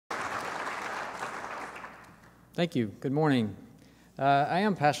Thank you. Good morning. I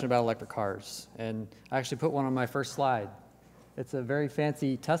am passionate about electric cars, and I actually put one on my first slide. It's a very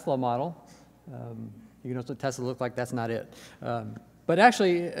fancy Tesla model. You can know what Tesla looked like, that's not it. But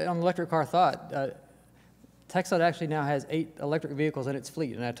actually, on electric car thought, TxDOT actually now has 8 electric vehicles in its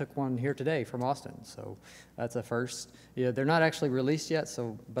fleet, and I took one here today from Austin, so that's a first. Yeah, they're not actually released yet,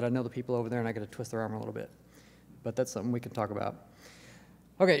 but I know the people over there, and I got to twist their arm a little bit. But that's something we can talk about.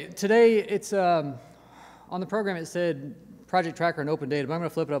 Okay, today it's, on the program it said Project Tracker and Open Data, but I'm going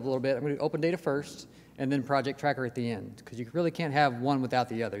to flip it up a little bit. I'm going to do Open Data first, and then Project Tracker at the end, because you really can't have one without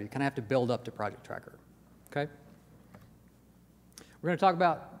the other. You kind of have to build up to Project Tracker, okay? We're going to talk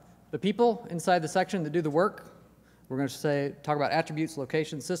about the people inside the section that do the work. We're going to talk about attributes,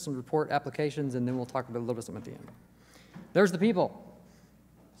 locations, systems, report, applications, and then we'll talk about a little bit something at the end. There's the people.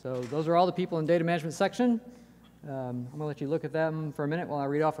 So those are all the people in data management section. I'm going to let you look at them for a minute while I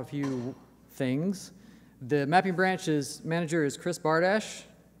read off a few things. The mapping branch's manager is Chris Bardash,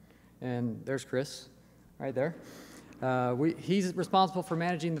 and there's Chris right there. He's responsible for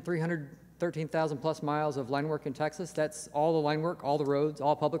managing the 313,000 plus miles of line work in Texas. That's all the line work, all the roads,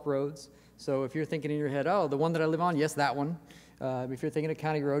 all public roads. So if you're thinking in your head, oh, the one that I live on, yes, that one. If you're thinking of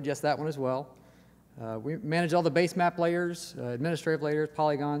county road, yes, that one as well. We manage all the base map layers, administrative layers,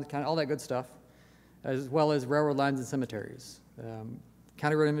 polygons, kind of all that good stuff, as well as railroad lines and cemeteries.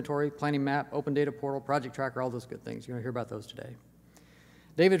 County road inventory, planning map, open data portal, project tracker, all those good things. You're going to hear about those today.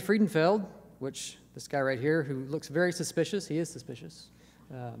 David Friedenfeld, which this guy right here, who looks very suspicious. He is suspicious.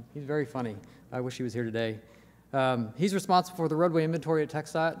 He's very funny. I wish he was here today. He's responsible for the roadway inventory at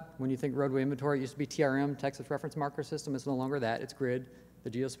TxDOT. When you think roadway inventory, it used to be TRM, Texas Reference Marker System. It's no longer that. It's GRID, the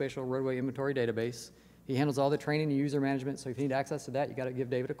Geospatial Roadway Inventory Database. He handles all the training and user management, so if you need access to that, you got to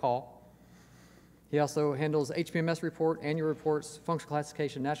give David a call. He also handles HPMS report, annual reports, functional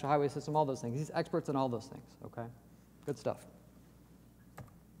classification, National Highway System, all those things. He's experts in all those things, okay? Good stuff.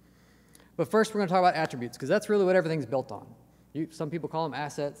 But first, we're going to talk about attributes, because that's really what everything's built on. Some people call them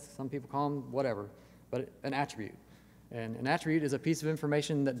assets, some people call them whatever, but an attribute. And an attribute is a piece of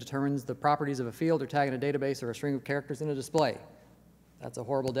information that determines the properties of a field or tag in a database or a string of characters in a display. That's a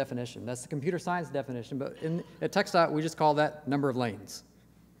horrible definition. That's the computer science definition, but at TxDOT, we just call that number of lanes.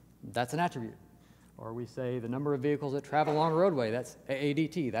 That's an attribute. Or we say the number of vehicles that travel along a roadway, that's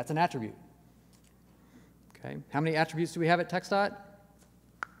AADT, that's an attribute. Okay, how many attributes do we have at TxDOT?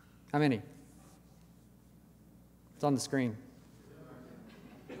 How many? It's on the screen.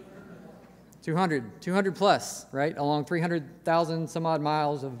 200 plus, right? Along 300,000 some odd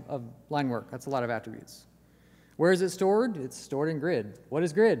miles of line work. That's a lot of attributes. Where is it stored? It's stored in GRID. What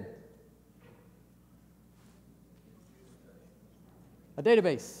is GRID? A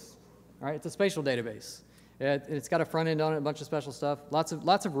database. All right, it's a spatial database. It's got a front end on it, a bunch of special stuff, lots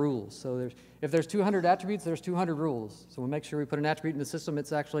of rules. So if there's 200 attributes, there's 200 rules. So we'll make sure we put an attribute in the system,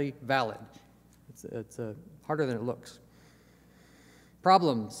 it's actually valid. It's harder than it looks.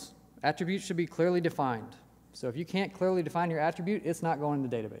 Problems. Attributes should be clearly defined. So if you can't clearly define your attribute, it's not going in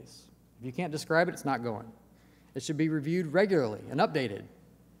the database. If you can't describe it, it's not going. It should be reviewed regularly and updated.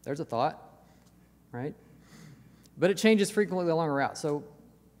 There's a thought, right? But it changes frequently along a route. So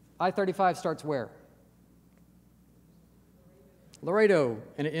I-35 starts where? Laredo,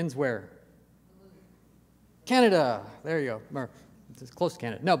 and it ends where? Canada. There you go. It's close to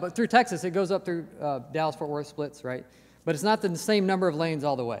Canada. No, but through Texas, it goes up through Dallas-Fort Worth splits, right? But it's not the same number of lanes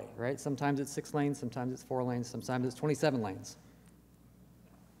all the way, right? Sometimes it's 6 lanes, sometimes it's 4 lanes, sometimes it's 27 lanes.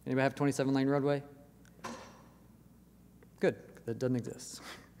 Anybody have a 27-lane roadway? Good. That doesn't exist.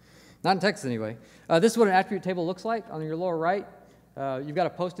 Not in Texas, anyway. This is what an attribute table looks like. On your lower right, you've got a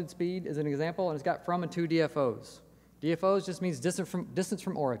posted speed as an example, and it's got from and to DFOs. DFOs just means distance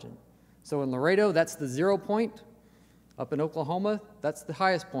from origin. So in Laredo, that's the 0 point. Up in Oklahoma, that's the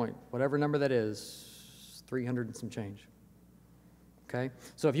highest point, whatever number that is, 300 and some change. Okay?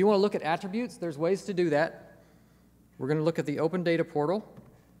 So if you want to look at attributes, there's ways to do that. We're going to look at the Open Data Portal.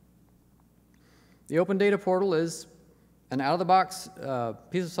 The Open Data Portal is an out-of-the-box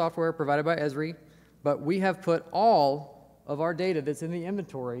piece of software provided by Esri, but we have put all of our data that's in the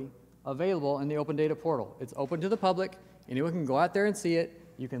inventory available in the Open Data Portal. It's open to the public. Anyone can go out there and see it.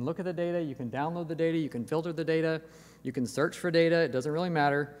 You can look at the data. You can download the data. You can filter the data. You can search for data. It doesn't really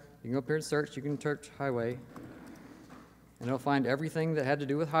matter. You can go up here and search. You can search highway, and it'll find everything that had to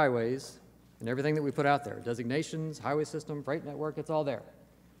do with highways and everything that we put out there. Designations, highway system, freight network, it's all there.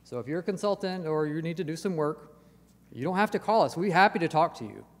 So if you're a consultant or you need to do some work, you don't have to call us. We'd be happy to talk to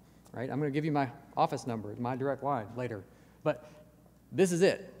you, right? I'm going to give you my office number, my direct line later. But this is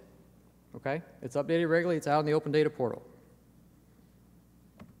it, okay? It's updated regularly. It's out in the Open Data Portal.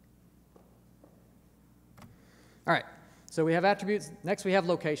 So we have attributes. Next, we have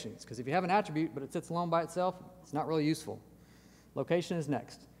locations, because if you have an attribute, but it sits alone by itself, it's not really useful. Location is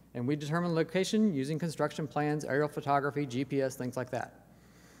next. And we determine location using construction plans, aerial photography, GPS, things like that.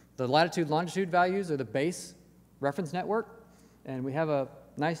 The latitude, longitude values are the base reference network. And we have a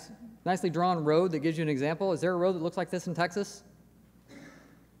nicely drawn road that gives you an example. Is there a road that looks like this in Texas?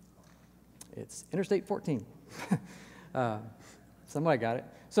 It's Interstate 14. Somebody got it.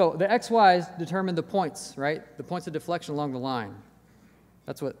 So the XYs determine the points, right? The points of deflection along the line.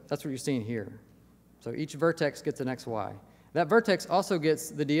 That's what you're seeing here. So each vertex gets an XY. That vertex also gets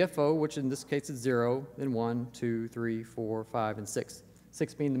the DFO, which in this case is 0, then 1, 2, 3, 4, 5, and 6.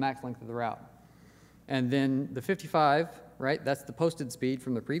 6 being the max length of the route. And then the 55, right? That's the posted speed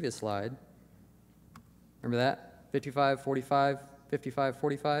from the previous slide. Remember that? 55, 45, 55,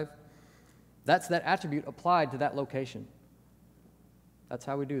 45. That's that attribute applied to that location. That's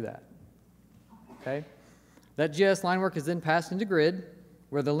how we do that. Okay? That GIS line work is then passed into grid,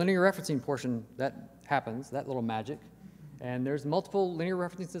 where the linear referencing portion that happens, that little magic. And there's multiple linear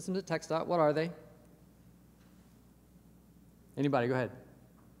referencing systems at TxDOT. What are they? Anybody, go ahead.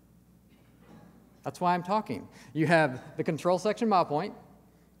 That's why I'm talking. You have the control section mile point,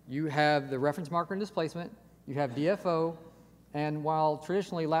 you have the reference marker and displacement, you have DFO, and while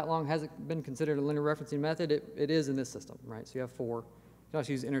traditionally lat long hasn't been considered a linear referencing method, it is in this system, right? So you have 4. You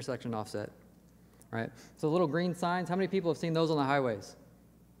also use intersection offset, right? So little green signs, how many people have seen those on the highways?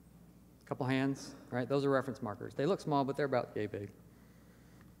 A couple hands, right? Those are reference markers. They look small, but they're about yay big.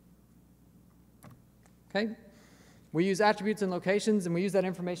 Okay? We use attributes and locations, and we use that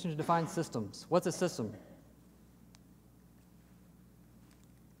information to define systems. What's a system?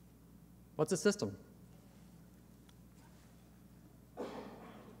 What's a system?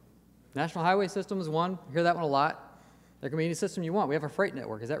 National Highway System is one. You hear that one a lot. There can be any system you want. We have a freight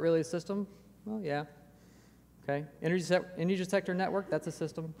network. Is that really a system? Well, yeah. Okay. Energy sector network, that's a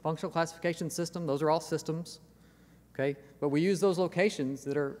system. Functional classification system, those are all systems. Okay. But we use those locations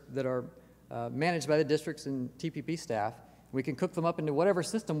that are managed by the districts and TPP staff. We can cook them up into whatever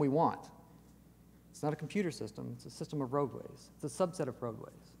system we want. It's not a computer system. It's a system of roadways. It's a subset of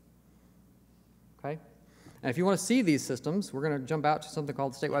roadways. Okay? And if you want to see these systems, we're going to jump out to something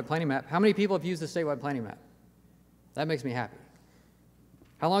called the statewide planning map. How many people have used the statewide planning map? That makes me happy.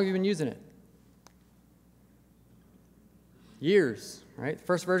 How long have you been using it? Years, right? The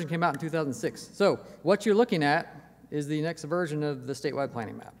first version came out in 2006. So what you're looking at is the next version of the statewide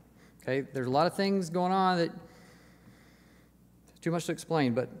planning map. Okay, there's a lot of things going on that too much to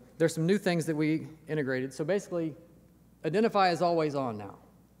explain, but there's some new things that we integrated. So basically, identify is always on now.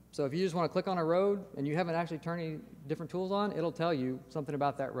 So if you just want to click on a road and you haven't actually turned any different tools on, it'll tell you something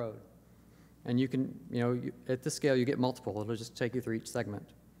about that road. And you can, at this scale, you get multiple. It'll just take you through each segment.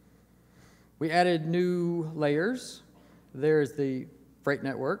 We added new layers. There's the freight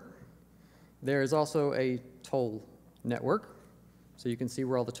network. There's also a toll network. So you can see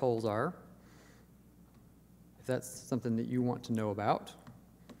where all the tolls are, if that's something that you want to know about.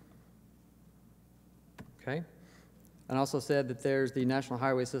 Okay. And also said that there's the National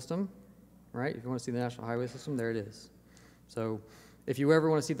Highway System, right? If you want to see the National Highway System, there it is. So if you ever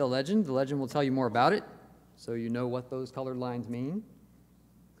want to see the legend will tell you more about it, so you know what those colored lines mean.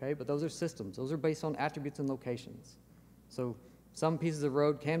 Okay, but those are systems. Those are based on attributes and locations. So some pieces of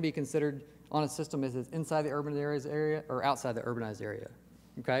road can be considered on a system as it's inside the urban areas area or outside the urbanized area.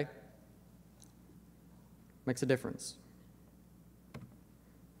 Okay? Makes a difference.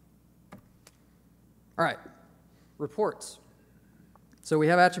 All right, reports. So we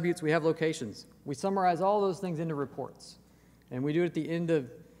have attributes, we have locations. We summarize all those things into reports. And we do it at the end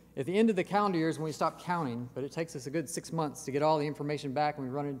of the calendar years when we stop counting, but it takes us a good 6 months to get all the information back, and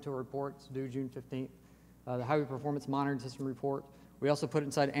we run it into a report. It's due June 15th. The Highway Performance Monitoring System report. We also put it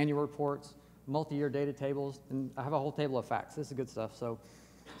inside annual reports, multi-year data tables, and I have a whole table of facts. This is good stuff. So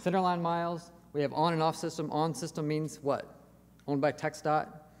centerline miles, we have on and off system. On system means what? Owned by TxDOT.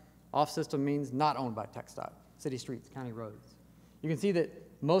 Off system means not owned by TxDOT. City streets, county roads. You can see that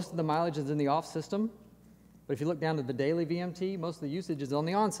most of the mileage is in the off system, but if you look down to the daily VMT, most of the usage is on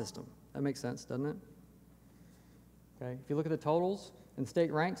the on system. That makes sense, doesn't it? Okay. If you look at the totals and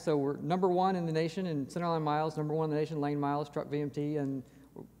state ranks, so we're #1 in the nation in centerline miles, #1 in the nation lane miles, truck VMT, and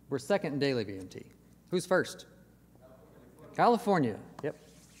we're second in daily VMT. Who's first? California. Yep.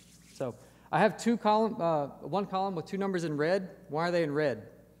 So I have one column with 2 numbers in red. Why are they in red?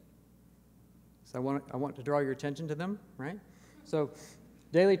 So I want to draw your attention to them, right? So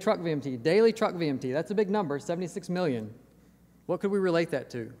daily truck VMT, that's a big number, 76 million. What could we relate that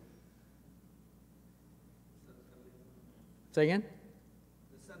to? Say again?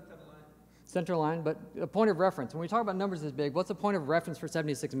 center line, but a point of reference. When we talk about numbers this big, what's a point of reference for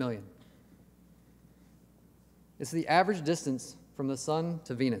 76 million? It's the average distance from the sun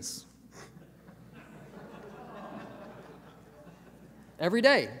to Venus. Every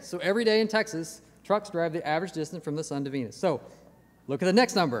day. So every day in Texas, trucks drive the average distance from the sun to Venus. So look at the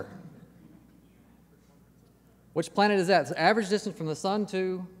next number. Which planet is that? It's the average distance from the sun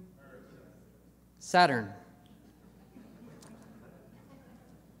to Saturn.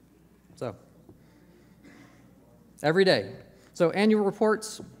 So every day. So annual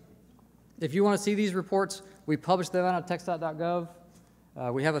reports, if you want to see these reports, we publish them on TxDOT.gov.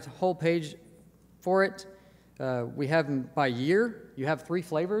 We have a whole page for it. We have them by year. You have 3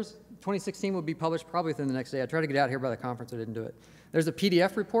 flavors. 2016 will be published probably within the next day. I tried to get out here by the conference. I didn't do it. There's a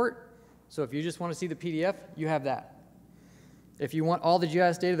PDF report. So if you just want to see the PDF, you have that. If you want all the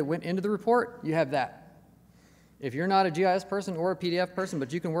GIS data that went into the report, you have that. If you're not a GIS person or a PDF person,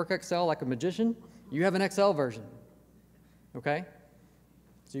 but you can work Excel like a magician, you have an Excel version. Okay?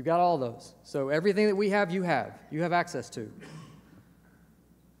 So you've got all those. So everything that we have, you have access to.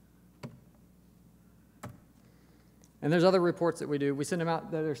 And there's other reports that we do. We send them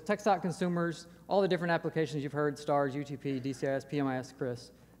out. There's TxDOT consumers, all the different applications you've heard, STARS, UTP, DCIS, PMIS,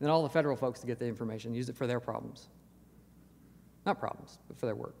 CRIS, and then all the federal folks to get the information, use it for their problems. Not problems, but for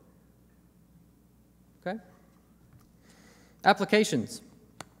their work. Okay? Applications.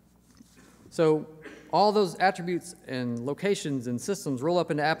 So all those attributes and locations and systems roll up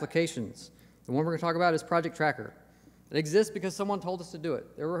into applications. The one we're going to talk about is Project Tracker. It exists because someone told us to do it.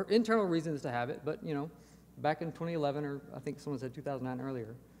 There were internal reasons to have it, but you know, back in 2011, or I think someone said 2009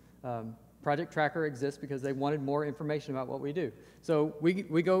 earlier, Project Tracker exists because they wanted more information about what we do. So we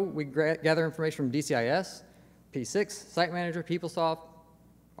gather information from DCIS, P6, Site Manager, PeopleSoft,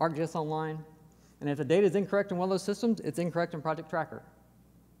 ArcGIS Online, and if the data is incorrect in one of those systems, it's incorrect in Project Tracker.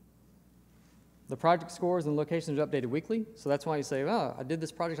 The project scores and locations are updated weekly, so that's why you say, oh, I did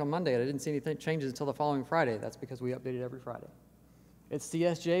this project on Monday and I didn't see any changes until the following Friday. That's because we update it every Friday. It's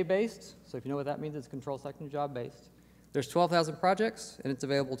CSJ based, so if you know what that means, it's control section job based. There's 12,000 projects and it's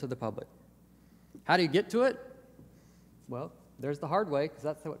available to the public. How do you get to it? Well, there's the hard way, because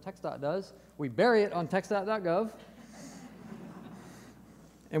that's what TxDOT does. We bury it on TxDOT.gov,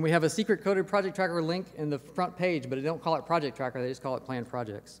 and we have a secret coded Project Tracker link in the front page, but they don't call it Project Tracker, they just call it Planned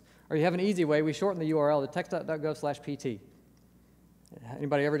Projects. Or you have an easy way, we shorten the URL to TxDOT.gov/PT.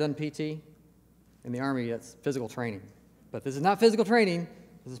 Anybody ever done PT? In the Army, that's physical training. But this is not physical training,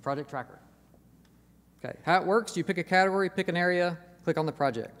 this is Project Tracker. Okay, how it works, you pick a category, pick an area, click on the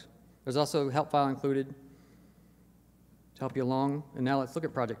project. There's also a help file included to help you along. And now let's look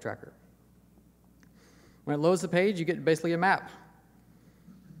at Project Tracker. When it loads the page, you get basically a map.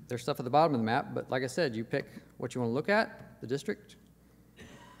 There's stuff at the bottom of the map, but like I said, you pick what you want to look at, the district.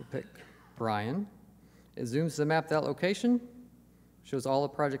 You pick Bryan. It zooms the map to that location, shows all the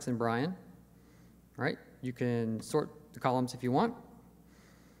projects in Bryan. All right, you can sort the columns if you want.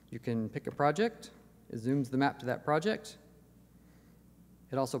 You can pick a project. It zooms the map to that project.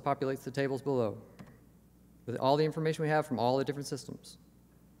 It also populates the tables below with all the information we have from all the different systems.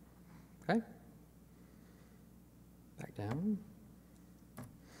 Okay? Back down.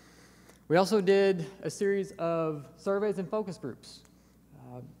 We also did a series of surveys and focus groups.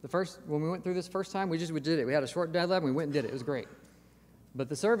 When we went through this first time, we did it. We had a short deadline, we went and did it. It was great. But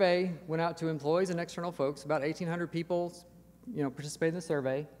the survey went out to employees and external folks. About 1,800 people, participated in the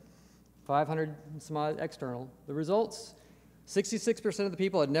survey. 500 and some odd external. The results, 66% of the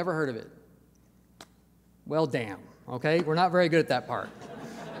people had never heard of it. Well, damn, okay? We're not very good at that part.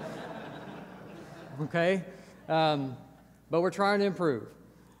 Okay? But we're trying to improve.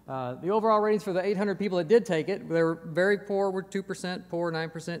 The overall ratings for the 800 people that did take it, they were very poor, were 2%, poor,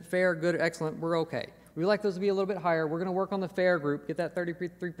 9%, fair, good, excellent, we're okay. We like those to be a little bit higher. We're going to work on the fair group, get that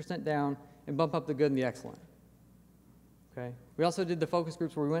 33% down, and bump up the good and the excellent. Okay? We also did the focus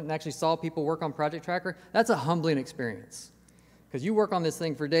groups where we went and actually saw people work on Project Tracker. That's a humbling experience. Because you work on this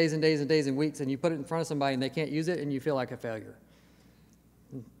thing for days and days and days and weeks, and you put it in front of somebody and they can't use it, and you feel like a failure.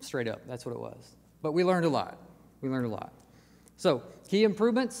 Straight up, that's what it was. But we learned a lot. We learned a lot. So, key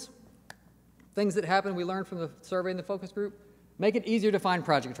improvements, things that happened we learned from the survey and the focus group. Make it easier to find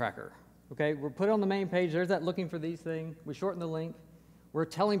Project Tracker. Okay, we're put it on the main page. There's that looking for these thing. We shorten the link. We're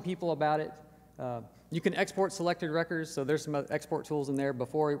telling people about it. You can export selected records, so there's some export tools in there.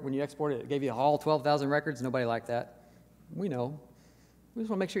 Before, when you export it, it gave you all 12,000 records. Nobody liked that. We know. We just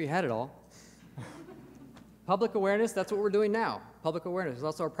want to make sure you had it all. Public awareness, that's what we're doing now. Public awareness. There's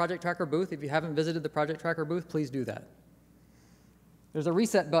also our Project Tracker booth. If you haven't visited the Project Tracker booth, please do that. There's a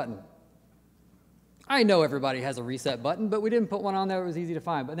reset button. I know everybody has a reset button, but we didn't put one on there that was easy to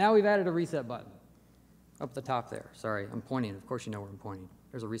find. But now we've added a reset button up at the top there. Sorry, I'm pointing. Of course you know where I'm pointing.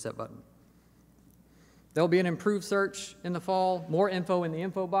 There's a reset button. There'll be an improved search in the fall, more info in the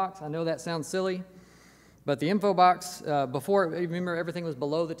info box. I know that sounds silly, but the info box, before, remember everything was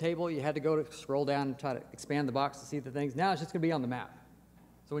below the table. You had to go to scroll down and try to expand the box to see the things. Now it's just going to be on the map.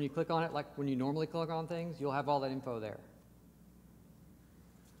 So when you click on it, like when you normally click on things, you'll have all that info there.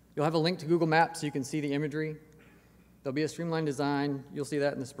 You'll have a link to Google Maps so you can see the imagery. There'll be a streamlined design. You'll see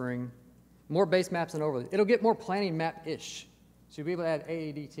that in the spring. More base maps and overlays. It'll get more planning map-ish. So you'll be able to add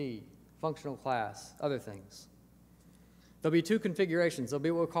AADT, functional class, other things. There'll be two configurations. There'll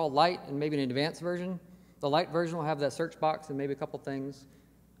be what we'll call light and maybe an advanced version. The light version will have that search box and maybe a couple things.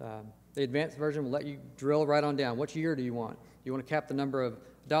 The advanced version will let you drill right on down. Which year do you want? Do you want to cap the number of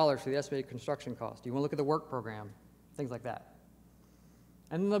dollars for the estimated construction cost? Do you want to look at the work program? Things like that.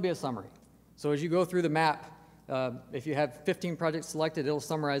 And then there'll be a summary. So as you go through the map, if you have 15 projects selected, it'll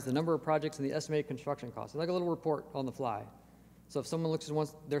summarize the number of projects and the estimated construction cost. It's like a little report on the fly. So if someone looks at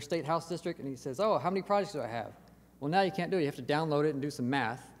their state house district and he says, oh, how many projects do I have? Well, now you can't do it. You have to download it and do some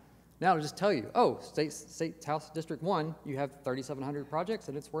math. Now it'll just tell you, oh, state house district 1, you have 3,700 projects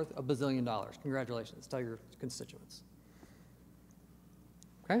and it's worth $1 bazillion. Congratulations. Tell your constituents.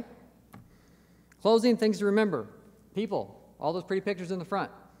 Okay? Closing, things to remember. People. All those pretty pictures in the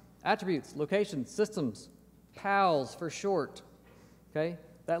front. Attributes, locations, systems, PALs for short. Okay?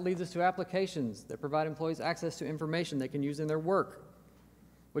 That leads us to applications that provide employees access to information they can use in their work,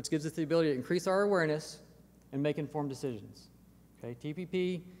 which gives us the ability to increase our awareness and make informed decisions. Okay?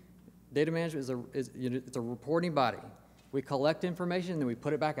 TPP, data management, it's a reporting body. We collect information and then we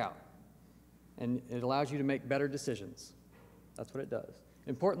put it back out. And it allows you to make better decisions. That's what it does.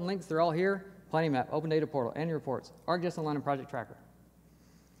 Important links, they're all here. Planning map, open data portal, annual reports, ArcGIS Online and Project Tracker.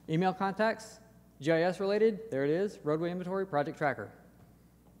 Email contacts, GIS related, there it is, roadway inventory, project tracker.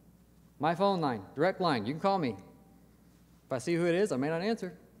 My phone line, direct line, you can call me. If I see who it is, I may not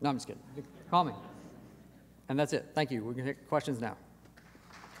answer. No, I'm just kidding. Call me. And that's it. Thank you. We can take questions now.